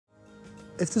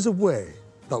If there's a way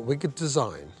that we could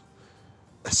design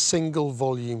a single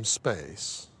volume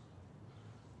space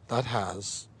that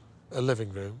has a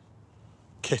living room,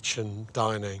 kitchen,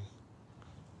 dining,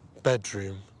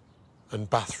 bedroom and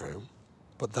bathroom,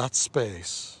 but that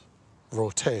space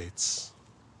rotates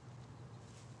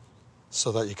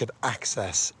so that you could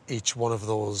access each one of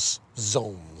those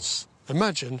zones.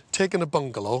 Imagine taking a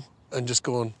bungalow and just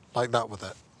going like that with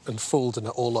it and folding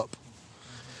it all up,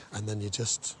 and then you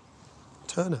just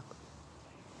turn it.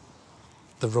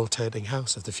 The rotating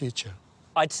house of the future.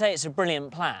 I'd say it's a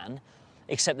brilliant plan,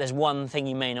 except there's one thing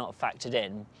you may not have factored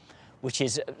in, which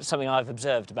is something I've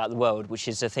observed about the world, which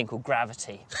is a thing called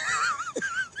gravity.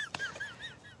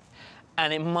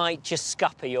 And it might just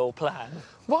scupper your plan.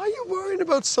 Why are you worrying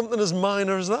about something as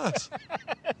minor as that?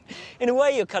 In a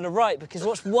way, you're kind of right, because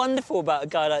what's wonderful about a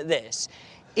guy like this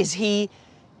is he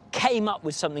came up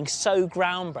with something so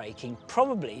groundbreaking,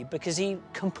 probably because he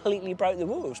completely broke the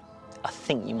rules. I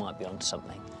think you might be onto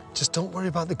something. Just don't worry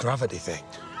about the gravity thing.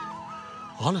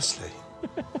 Honestly.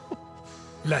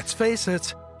 Let's face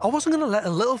it, I wasn't going to let a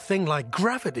little thing like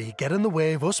gravity get in the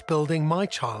way of us building my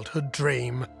childhood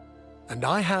dream. And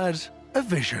I had a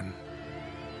vision.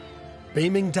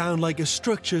 Beaming down like a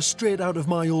structure straight out of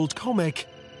my old comic,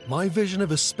 my vision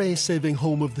of a space-saving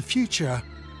home of the future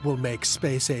will make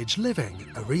space-age living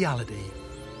a reality.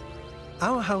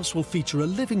 Our house will feature a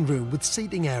living room with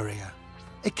seating area,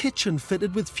 a kitchen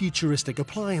fitted with futuristic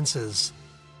appliances,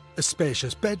 a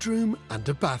spacious bedroom and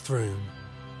a bathroom.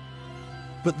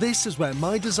 But this is where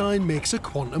my design makes a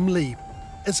quantum leap,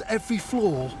 as every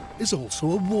floor is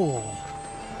also a wall.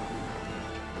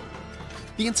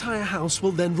 The entire house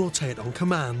will then rotate on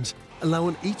command,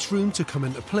 allowing each room to come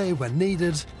into play when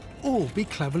needed, or be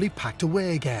cleverly packed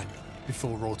away again,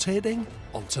 before rotating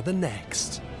onto the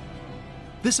next.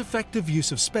 This effective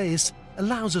use of space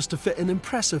allows us to fit an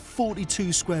impressive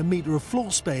 42 square metre of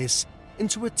floor space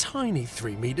into a tiny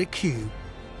 3-metre cube.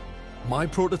 My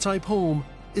prototype home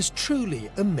is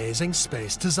truly amazing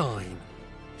space design,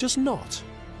 just not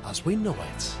as we know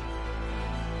it.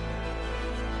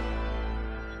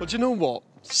 Well, do you know what?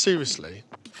 Seriously,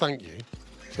 thank you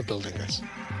for building this.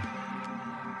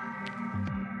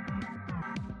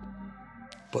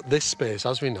 But this space,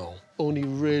 as we know, only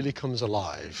really comes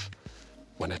alive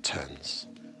when it turns.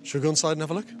 Should we go inside and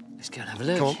have a look? Let's go and have a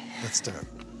look. Come on, let's do it.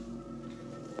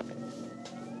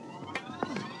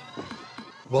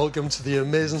 Welcome to the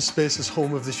Amazing Spaces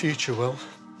home of the future, Will.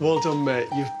 Well done, mate.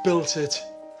 You've built it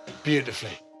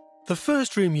beautifully. The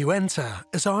first room you enter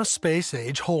is our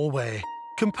space-age hallway,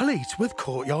 complete with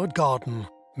courtyard garden,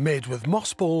 made with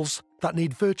moss balls that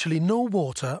need virtually no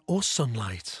water or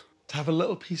sunlight. To have a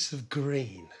little piece of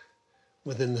green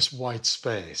within this white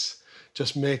space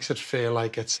just makes it feel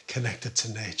like it's connected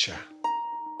to nature.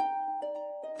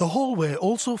 The hallway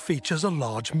also features a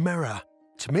large mirror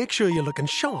to make sure you're looking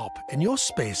sharp in your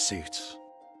spacesuit.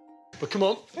 But come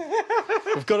on,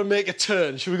 we've got to make a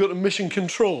turn. Should we go to mission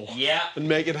control? Yeah. And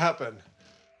make it happen?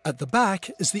 At the back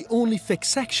is the only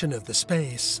fixed section of the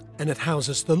space, and it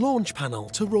houses the launch panel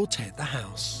to rotate the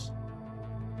house.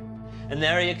 And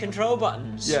there are your control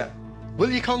buttons. Yeah. Will,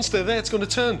 you can't stay there. It's going to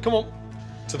turn. Come on.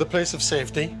 To the place of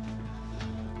safety.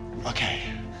 OK.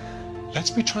 Let's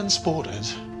be transported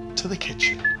to the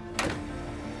kitchen.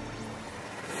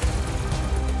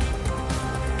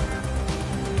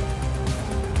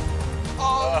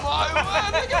 Oh, my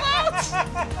word, look at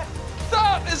that!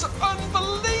 That is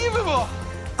unbelievable!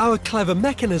 Our clever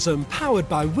mechanism, powered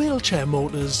by wheelchair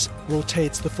motors,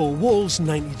 rotates the four walls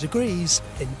 90 degrees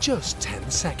in just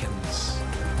 10 seconds.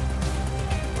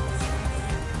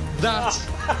 That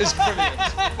is brilliant.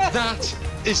 That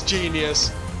is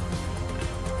genius.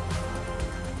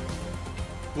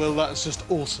 Well, that is just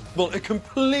awesome. Well, it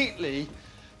completely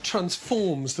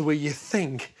transforms the way you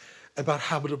think about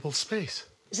habitable space.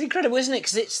 It's incredible, isn't it?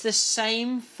 Because it's the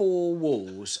same four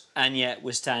walls, and yet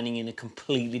we're standing in a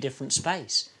completely different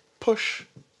space. Push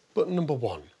button number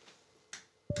 1.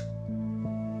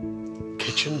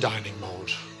 Kitchen dining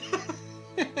mode.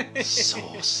 So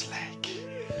slick.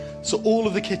 So all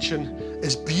of the kitchen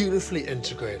is beautifully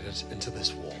integrated into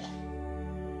this wall.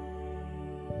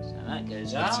 So that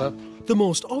goes That's up. up. The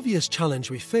most obvious challenge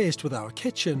we faced with our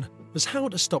kitchen was how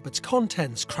to stop its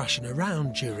contents crashing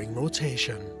around during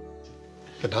rotation.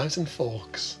 The knives and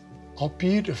forks are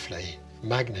beautifully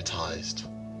magnetised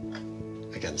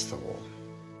against the wall.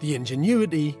 The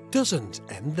ingenuity doesn't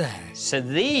end there. So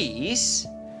these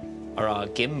are our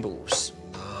gimbals.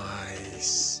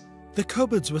 Nice. The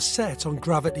cupboards were set on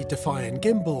gravity-defying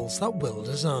gimbals that Will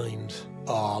designed.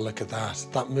 Oh, look at that.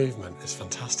 That movement is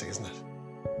fantastic, isn't it?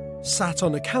 Sat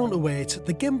on a counterweight,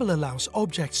 the gimbal allows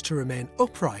objects to remain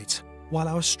upright while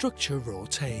our structure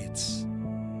rotates.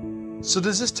 So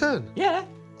does this turn? Yeah.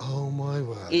 Oh my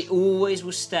word. It always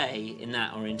will stay in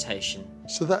that orientation.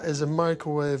 So that is a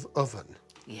microwave oven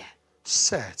Yeah.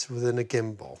 set within a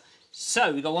gimbal.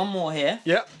 So we've got one more here.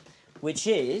 Yep. Which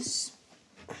is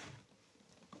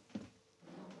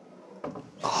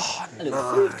Oh, a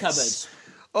little food cupboard.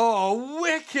 Oh,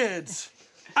 wicked!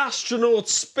 Astronaut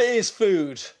space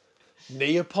food.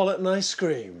 Neapolitan ice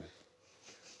cream.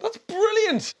 That's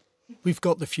brilliant! We've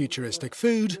got the futuristic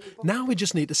food, now we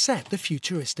just need to set the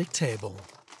futuristic table.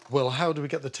 Well, how do we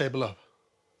get the table up?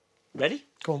 Ready?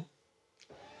 Go on.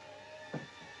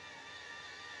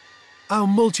 Our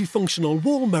multifunctional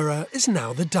wall mirror is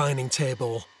now the dining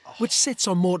table, which sits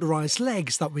on motorised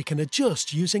legs that we can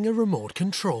adjust using a remote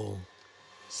control.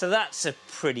 So that's a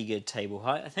pretty good table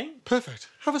height, I think. Perfect.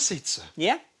 Have a seat, sir.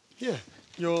 Yeah? Yeah.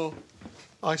 Your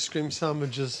ice cream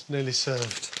sandwich is nearly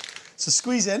served. So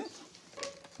squeeze in.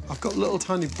 I've got little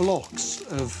tiny blocks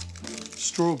of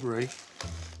strawberry.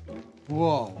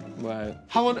 Whoa. Wow.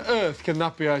 How on earth can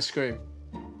that be ice cream?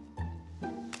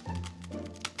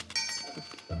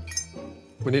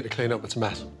 We need to clean up, it's a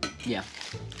mess. Yeah.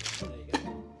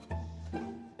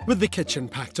 With the kitchen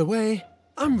packed away,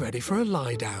 I'm ready for a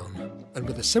lie down. And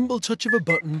with a simple touch of a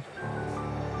button,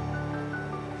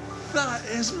 That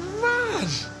is mad!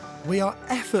 we are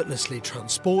effortlessly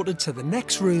transported to the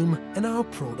next room in our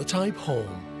prototype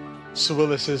home. So well,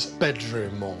 this is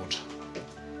bedroom mode.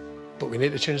 But we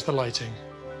need to change the lighting.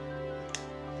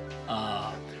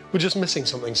 We're just missing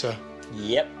something, sir.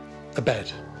 Yep. A bed.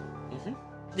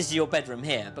 This is your bedroom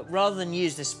here, but rather than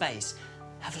use this space,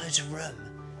 have loads of room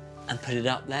and put it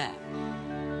up there.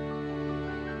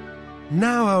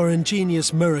 Now our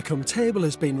ingenious mirror-cum table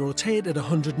has been rotated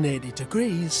 180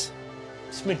 degrees.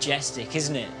 It's majestic,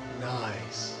 isn't it?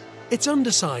 Nice. Its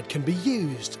underside can be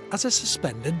used as a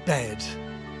suspended bed.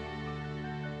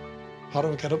 How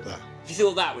do I get up there? If you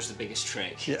thought that was the biggest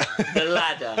trick, Yeah. the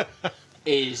ladder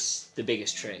is the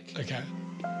biggest trick. Okay.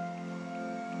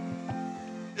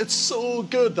 It's so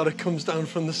good that it comes down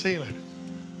from the ceiling.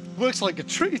 Works like a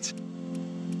treat.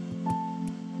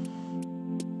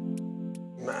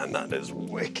 Man, that is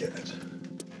wicked.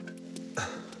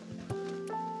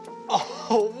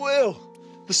 Oh, Will,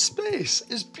 the space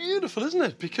is beautiful, isn't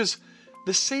it? Because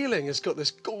the ceiling has got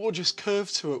this gorgeous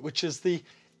curve to it, which is the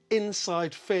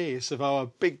inside face of our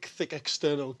big, thick,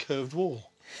 external curved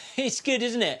wall. It's good,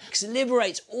 isn't it? Because it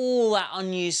liberates all that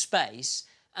unused space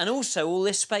and also all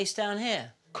this space down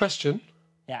here. Question,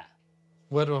 Yeah.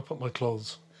 where do I put my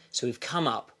clothes? So we've come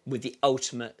up with the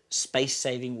ultimate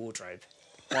space-saving wardrobe.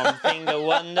 One finger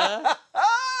wonder.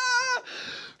 Ah!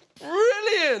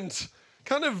 Brilliant!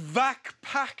 Kind of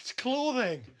vac-packed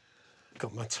clothing.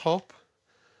 Got my top,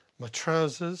 my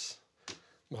trousers,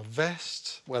 my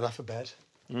vest, wear that for bed.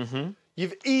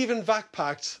 You've even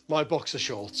vac-packed my boxer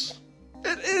shorts.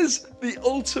 It is the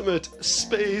ultimate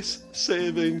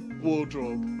space-saving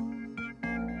wardrobe.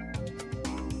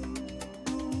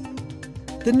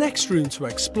 The next room to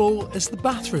explore is the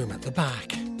bathroom at the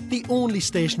back. The only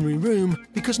stationary room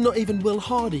because not even Will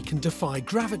Hardy can defy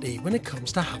gravity when it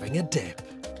comes to having a dip.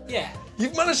 Yeah.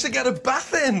 You've managed to get a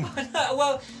bath in!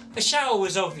 Well, a shower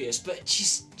was obvious, but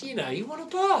just, you know, you want a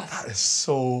bath. That is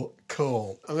so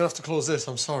cool. I'm gonna have to close this,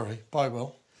 I'm sorry. Bye,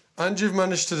 Will. And you've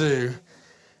managed to do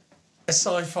a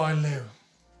sci-fi loo.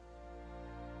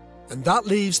 And that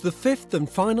leaves the fifth and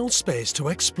final space to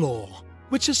explore,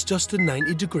 which is just a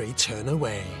 90-degree turn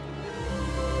away.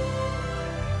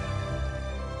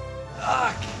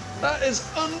 That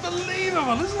is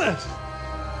unbelievable, isn't it?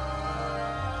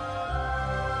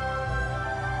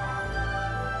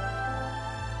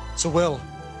 So, Will,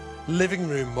 living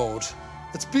room mode.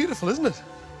 It's beautiful, isn't it?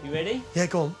 You ready? Yeah,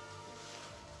 go on.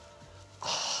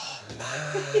 Oh,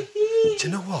 man. Do you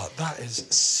know what? That is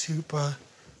super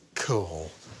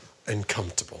cool and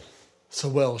comfortable. So,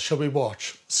 Will, shall we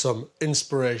watch some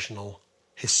inspirational,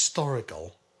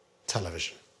 historical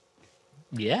television?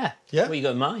 Yeah. Yeah? What you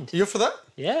got in mind? You up for that?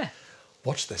 Yeah.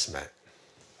 Watch this, mate.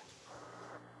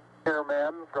 Here,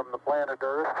 men, from the planet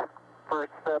Earth.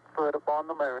 First step foot upon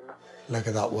the moon. Look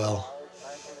at that, Will.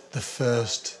 The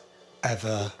first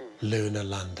ever lunar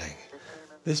landing.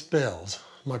 This build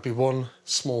might be one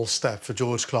small step for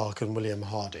George Clarke and William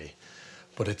Hardy,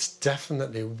 but it's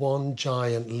definitely one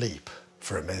giant leap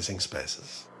for amazing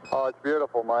spaces. Oh, it's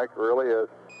beautiful, Mike. It really is.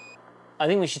 I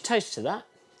think we should toast to that.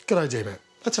 Good idea, mate.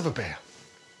 Let's have a beer.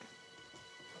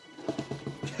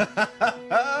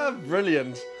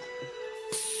 Brilliant.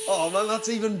 Oh, man, that's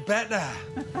even better.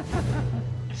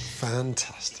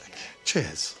 Fantastic.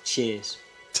 Cheers Cheers.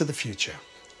 to the future.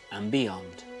 and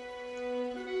beyond.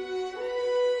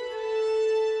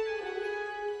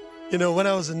 You know, when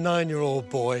I was a 9-year-old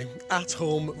boy, at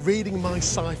home, reading my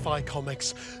sci-fi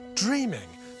comics, dreaming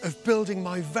of building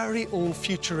my very own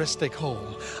futuristic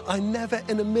home, I never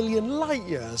in a million light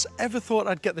years ever thought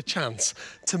I'd get the chance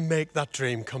to make that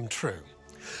dream come true.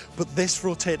 But this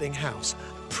rotating house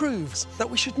proves that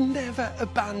we should never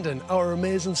abandon our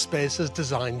amazing spaces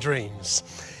design dreams,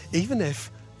 even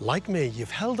if, like me,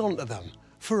 you've held on to them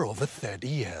for over 30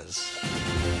 years.